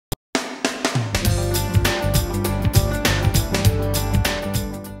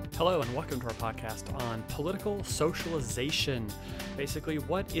welcome to our podcast on political socialization. Basically,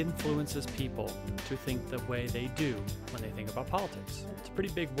 what influences people to think the way they do when they think about politics. It's a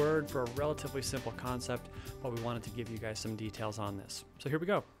pretty big word for a relatively simple concept, but we wanted to give you guys some details on this. So here we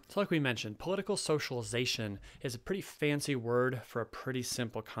go. So like we mentioned, political socialization is a pretty fancy word for a pretty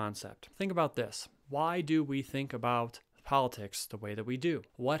simple concept. Think about this. Why do we think about politics the way that we do?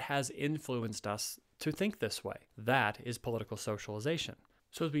 What has influenced us to think this way? That is political socialization.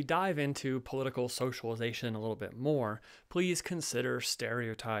 So as we dive into political socialization a little bit more, please consider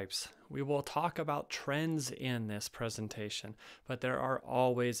stereotypes. We will talk about trends in this presentation, but there are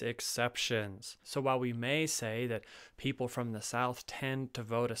always exceptions. So while we may say that people from the South tend to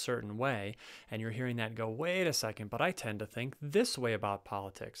vote a certain way, and you're hearing that go, wait a second, but I tend to think this way about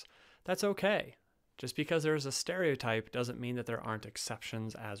politics, that's okay. Just because there's a stereotype doesn't mean that there aren't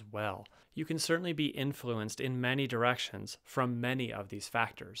exceptions as well. You can certainly be influenced in many directions from many of these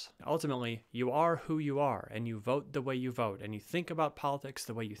factors. Ultimately, you are who you are, and you vote the way you vote, and you think about politics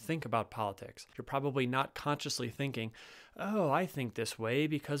the way you think about politics. You're probably not consciously thinking, oh, I think this way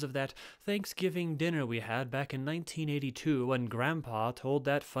because of that Thanksgiving dinner we had back in 1982 when Grandpa told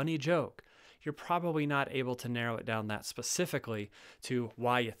that funny joke. You're probably not able to narrow it down that specifically to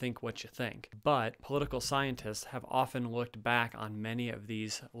why you think what you think. But political scientists have often looked back on many of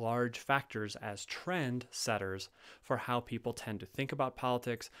these large factors as trend setters for how people tend to think about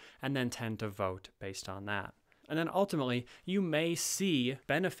politics and then tend to vote based on that. And then ultimately, you may see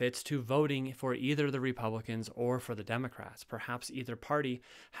benefits to voting for either the Republicans or for the Democrats. Perhaps either party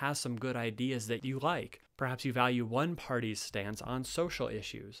has some good ideas that you like. Perhaps you value one party's stance on social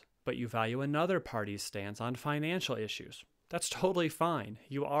issues, but you value another party's stance on financial issues. That's totally fine.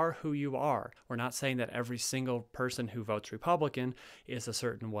 You are who you are. We're not saying that every single person who votes Republican is a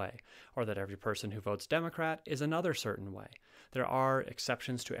certain way, or that every person who votes Democrat is another certain way. There are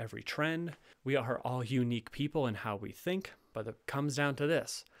exceptions to every trend. We are all unique people in how we think, but it comes down to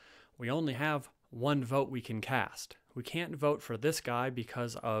this. We only have one vote we can cast. We can't vote for this guy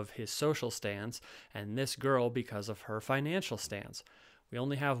because of his social stance and this girl because of her financial stance. We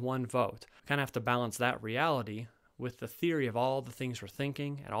only have one vote. We kind of have to balance that reality with the theory of all the things we're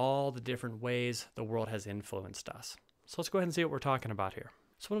thinking and all the different ways the world has influenced us. So let's go ahead and see what we're talking about here.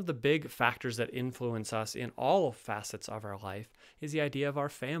 So one of the big factors that influence us in all facets of our life is the idea of our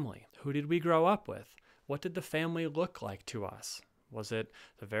family. Who did we grow up with? What did the family look like to us? Was it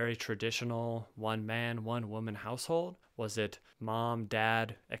the very traditional one man, one woman household? Was it mom,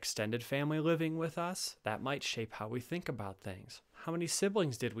 dad, extended family living with us? That might shape how we think about things. How many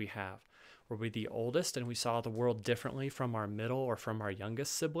siblings did we have? Were we the oldest and we saw the world differently from our middle or from our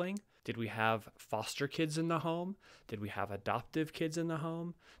youngest sibling? Did we have foster kids in the home? Did we have adoptive kids in the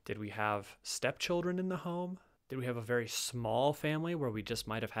home? Did we have stepchildren in the home? Did we have a very small family where we just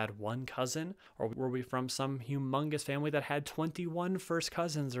might have had one cousin? Or were we from some humongous family that had 21 first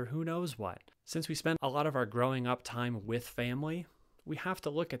cousins or who knows what? Since we spend a lot of our growing up time with family, we have to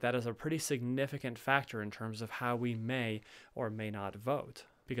look at that as a pretty significant factor in terms of how we may or may not vote.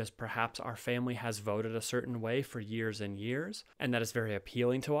 Because perhaps our family has voted a certain way for years and years, and that is very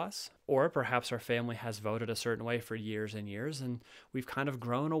appealing to us. Or perhaps our family has voted a certain way for years and years, and we've kind of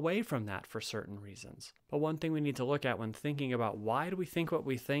grown away from that for certain reasons. But one thing we need to look at when thinking about why do we think what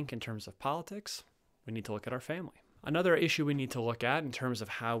we think in terms of politics, we need to look at our family. Another issue we need to look at in terms of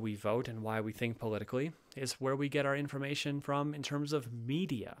how we vote and why we think politically is where we get our information from in terms of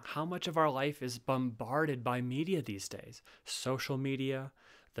media. How much of our life is bombarded by media these days? Social media,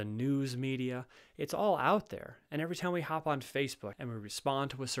 the news media, it's all out there. And every time we hop on Facebook and we respond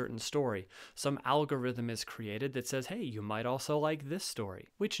to a certain story, some algorithm is created that says, hey, you might also like this story.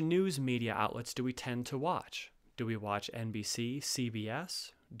 Which news media outlets do we tend to watch? Do we watch NBC,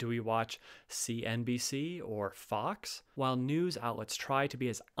 CBS? Do we watch CNBC or Fox? While news outlets try to be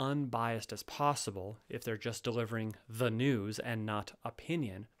as unbiased as possible, if they're just delivering the news and not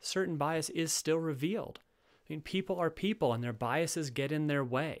opinion, certain bias is still revealed. I mean, people are people and their biases get in their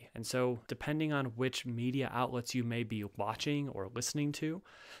way. And so depending on which media outlets you may be watching or listening to,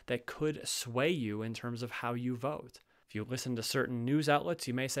 that could sway you in terms of how you vote. If you listen to certain news outlets,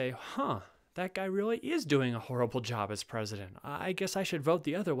 you may say, that guy really is doing a horrible job as president. I guess I should vote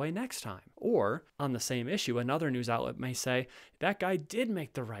the other way next time. Or, on the same issue, another news outlet may say, that guy did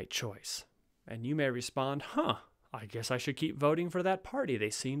make the right choice. And you may respond, I guess I should keep voting for that party. They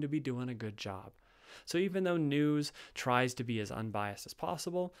seem to be doing a good job. So even though news tries to be as unbiased as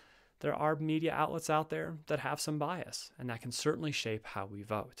possible, there are media outlets out there that have some bias, and that can certainly shape how we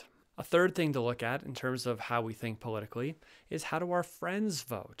vote. A third thing to look at in terms of how we think politically is, how do our friends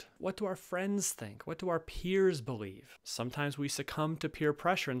vote? What do our friends think? What do our peers believe? Sometimes we succumb to peer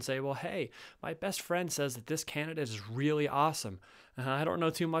pressure and say, well, hey, my best friend says that this candidate is really awesome. I don't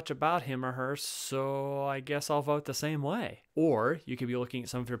know too much about him or her, so I guess I'll vote the same way. Or you could be looking at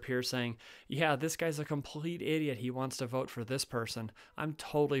some of your peers saying, yeah, this guy's a complete idiot. He wants to vote for this person. I'm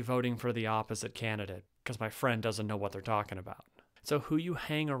totally voting for the opposite candidate because my friend doesn't know what they're talking about. So who you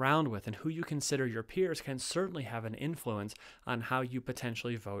hang around with and who you consider your peers can certainly have an influence on how you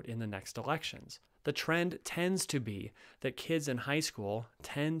potentially vote in the next elections. The trend tends to be that kids in high school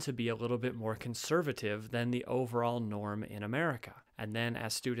tend to be a little bit more conservative than the overall norm in America. And then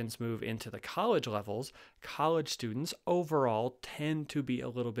as students move into the college levels, college students overall tend to be a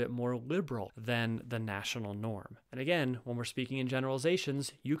little bit more liberal than the national norm. And again, when we're speaking in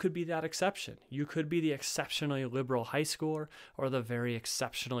generalizations, you could be that exception. You could be the exceptionally liberal high schooler or the very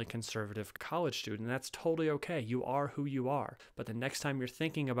exceptionally conservative college student. That's totally okay. You are who you are. But the next time you're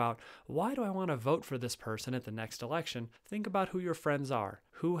thinking about, why do I want to vote for this person at the next election, think about who your friends are.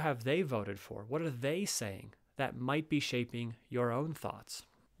 Who have they voted for? What are they saying? That might be shaping your own thoughts.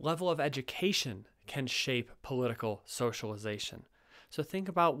 Level of education can shape political socialization. So think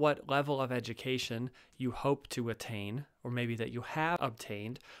about what level of education you hope to attain, or maybe that you have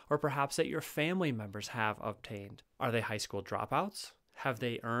obtained, or perhaps that your family members have obtained. Are they high school dropouts? Have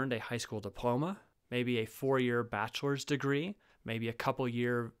they earned a high school diploma? Maybe a 4-year bachelor's degree? Maybe a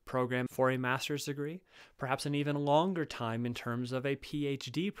couple-year program for a master's degree, perhaps an even longer time in terms of a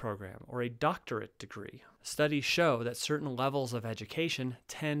PhD program or a doctorate degree. Studies show that certain levels of education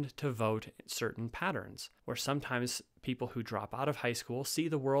tend to vote in certain patterns, where sometimes people who drop out of high school see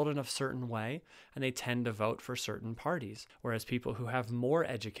the world in a certain way, and they tend to vote for certain parties, whereas people who have more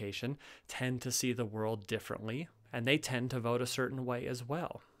education tend to see the world differently, and they tend to vote a certain way as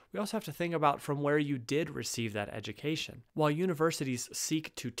well. We also have to think about from where you did receive that education. While universities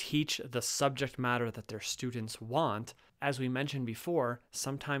seek to teach the subject matter that their students want, as we mentioned before,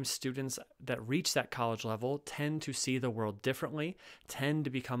 sometimes students that reach that college level tend to see the world differently, tend to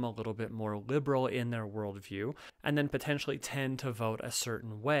become a little bit more liberal in their worldview, and then potentially tend to vote a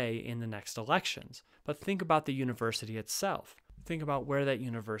certain way in the next elections. But think about the university itself. Think about where that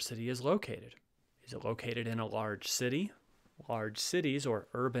university is located. Is it located in a large city? Large cities or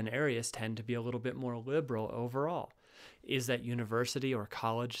urban areas tend to be a little bit more liberal overall. Is that university or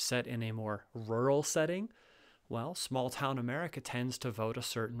college set in a more rural setting? Well, small town America tends to vote a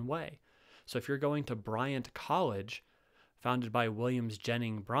certain way. So if you're going to Bryant College, founded by Williams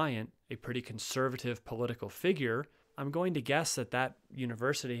Jennings Bryant, a pretty conservative political figure, I'm going to guess that that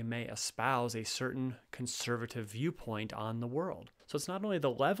university may espouse a certain conservative viewpoint on the world. So it's not only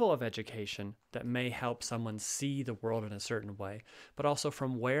the level of education that may help someone see the world in a certain way, but also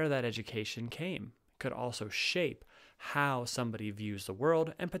from where that education came could also shape how somebody views the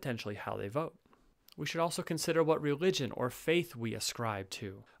world and potentially how they vote. We should also consider what religion or faith we ascribe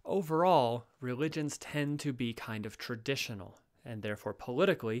to. Overall, religions tend to be kind of traditional, and therefore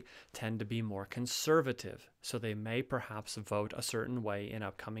politically tend to be more conservative, so they may perhaps vote a certain way in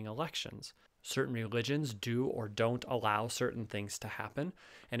upcoming elections. Certain religions do or don't allow certain things to happen,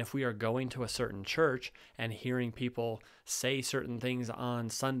 and if we are going to a certain church and hearing people say certain things on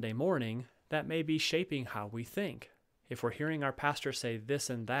Sunday morning, that may be shaping how we think. If we're hearing our pastor say this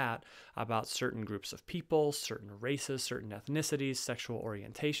and that about certain groups of people, certain races, certain ethnicities, sexual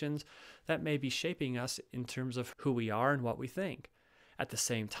orientations, that may be shaping us in terms of who we are and what we think. At the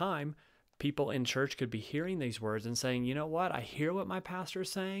same time, people in church could be hearing these words and saying, you know what, I hear what my pastor is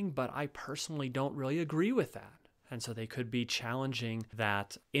saying, but I personally don't really agree with that. And so they could be challenging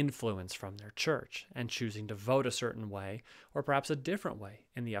that influence from their church and choosing to vote a certain way or perhaps a different way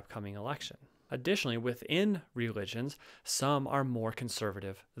in the upcoming election. Additionally, within religions, some are more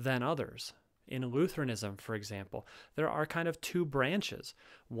conservative than others. In Lutheranism, for example, there are kind of two branches.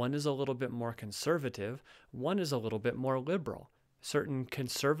 One is a little bit more conservative, one is a little bit more liberal. Certain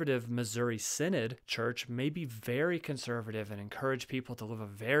conservative Missouri Synod church may be very conservative and encourage people to live a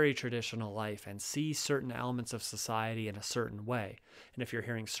very traditional life and see certain elements of society in a certain way. And if you're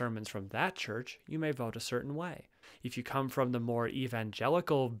hearing sermons from that church, you may vote a certain way. If you come from the more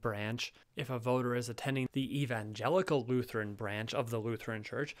evangelical branch, if a voter is attending the evangelical Lutheran branch of the Lutheran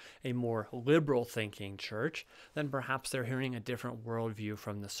Church, a more liberal thinking church, then perhaps they're hearing a different worldview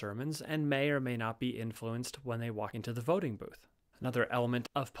from the sermons and may or may not be influenced when they walk into the voting booth. Another element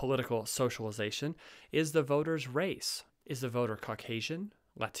of political socialization is the voter's race. Is the voter Caucasian,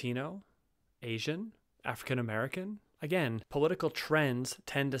 Latino, Asian, African American? Again, political trends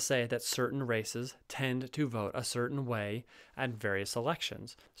tend to say that certain races tend to vote a certain way at various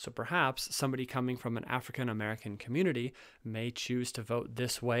elections. So perhaps somebody coming from an African American community may choose to vote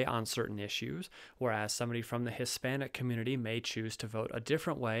this way on certain issues, whereas somebody from the Hispanic community may choose to vote a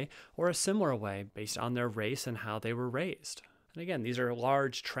different way or a similar way based on their race and how they were raised. And again, these are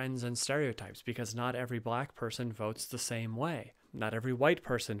large trends and stereotypes because not every black person votes the same way. Not every white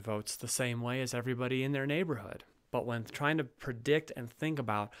person votes the same way as everybody in their neighborhood. But when trying to predict and think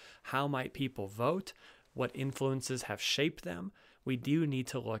about how might people vote, what influences have shaped them, we do need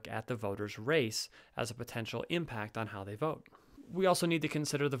to look at the voter's race as a potential impact on how they vote. We also need to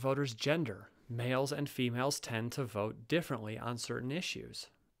consider the voter's gender. Males and females tend to vote differently on certain issues.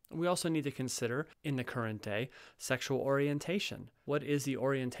 We also need to consider, in the current day, sexual orientation. What is the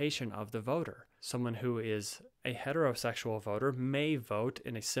orientation of the voter? Someone who is a heterosexual voter may vote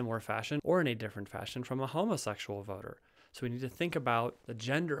in a similar fashion or in a different fashion from a homosexual voter. So we need to think about the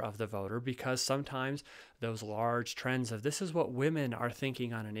gender of the voter because sometimes those large trends of this is what women are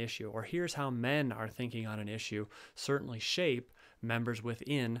thinking on an issue or here's how men are thinking on an issue certainly shape members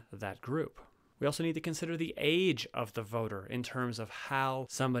within that group. We also need to consider the age of the voter in terms of how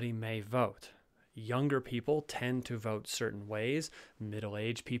somebody may vote. Younger people tend to vote certain ways,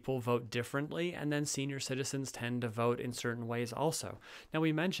 middle-aged people vote differently, and then senior citizens tend to vote in certain ways also. Now,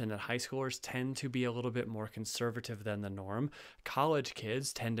 we mentioned that high schoolers tend to be a little bit more conservative than the norm. College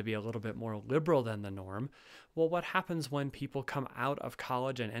kids tend to be a little bit more liberal than the norm. Well, what happens when people come out of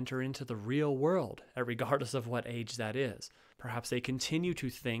college and enter into the real world, regardless of what age that is? Perhaps they continue to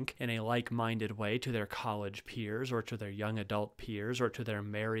think in a like-minded way to their college peers or to their young adult peers or to their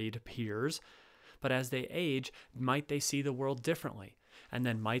married peers. But as they age, might they see the world differently? And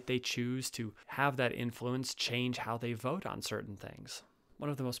then might they choose to have that influence change how they vote on certain things? One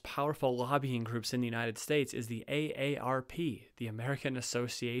of the most powerful lobbying groups in the United States is the AARP, the American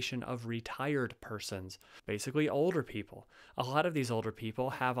Association of Retired Persons, basically older people. A lot of these older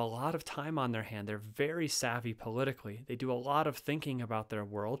people have a lot of time on their hand. They're very savvy politically. They do a lot of thinking about their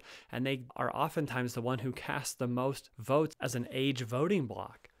world, and they are oftentimes the one who casts the most votes as an age voting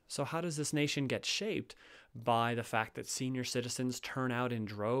bloc. So how does this nation get shaped? By the fact that senior citizens turn out in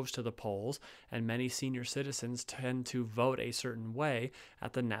droves to the polls, and many senior citizens tend to vote a certain way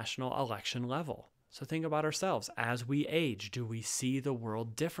at the national election level. So think about ourselves. As we age, do we see the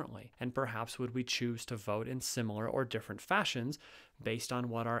world differently? And perhaps would we choose to vote in similar or different fashions based on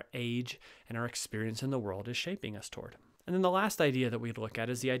what our age and our experience in the world is shaping us toward? And then the last idea that we'd look at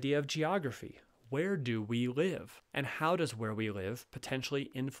is the idea of geography. Where do we live? And how does where we live potentially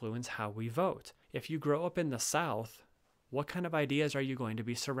influence how we vote? If you grow up in the South, what kind of ideas are you going to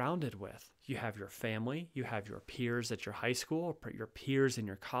be surrounded with? You have your family, you have your peers at your high school, your peers in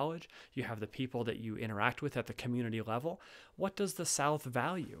your college, you have the people that you interact with at the community level. What does the South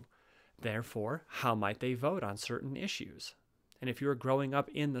value? Therefore, how might they vote on certain issues? And if you're growing up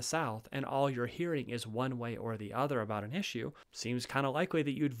in the South and all you're hearing is one way or the other about an issue, seems kind of likely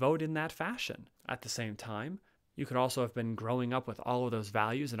that you'd vote in that fashion. At the same time, you could also have been growing up with all of those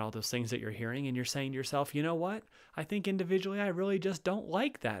values and all those things that you're hearing, and you're saying to yourself, you know what? I think individually I really just don't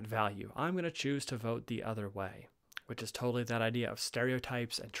like that value. I'm going to choose to vote the other way, which is totally that idea of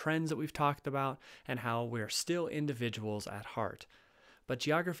stereotypes and trends that we've talked about and how we're still individuals at heart. But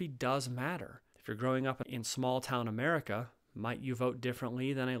geography does matter. If you're growing up in small town America, might you vote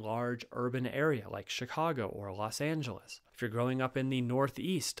differently than a large urban area like Chicago or Los Angeles? If you're growing up in the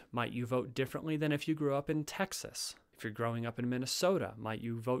Northeast, might you vote differently than if you grew up in Texas? If you're growing up in Minnesota, might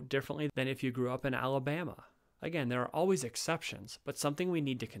you vote differently than if you grew up in Alabama? Again, there are always exceptions, but something we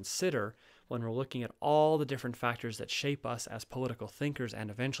need to consider when we're looking at all the different factors that shape us as political thinkers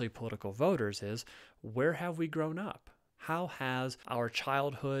and eventually political voters is, where have we grown up? How has our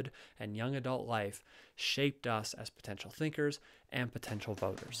childhood and young adult life shaped us as potential thinkers and potential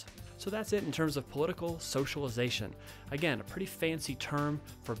voters? So that's it in terms of political socialization. Again, a pretty fancy term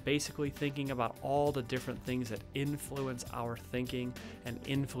for basically thinking about all the different things that influence our thinking and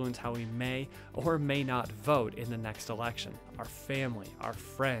influence how we may or may not vote in the next election. Our family, our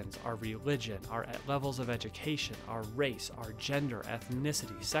friends, our religion, our levels of education, our race, our gender,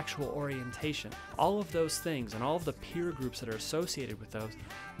 ethnicity, sexual orientation, all of those things and all of the peer groups that are associated with those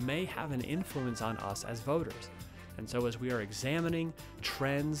may have an influence on us as voters. And so as we are examining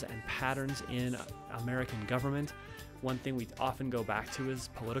trends and patterns in American government, one thing we often go back to is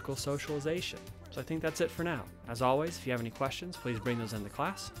political socialization. So I think that's it for now. As always, if you have any questions, please bring those into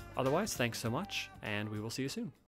class. Otherwise, thanks so much, and we will see you soon.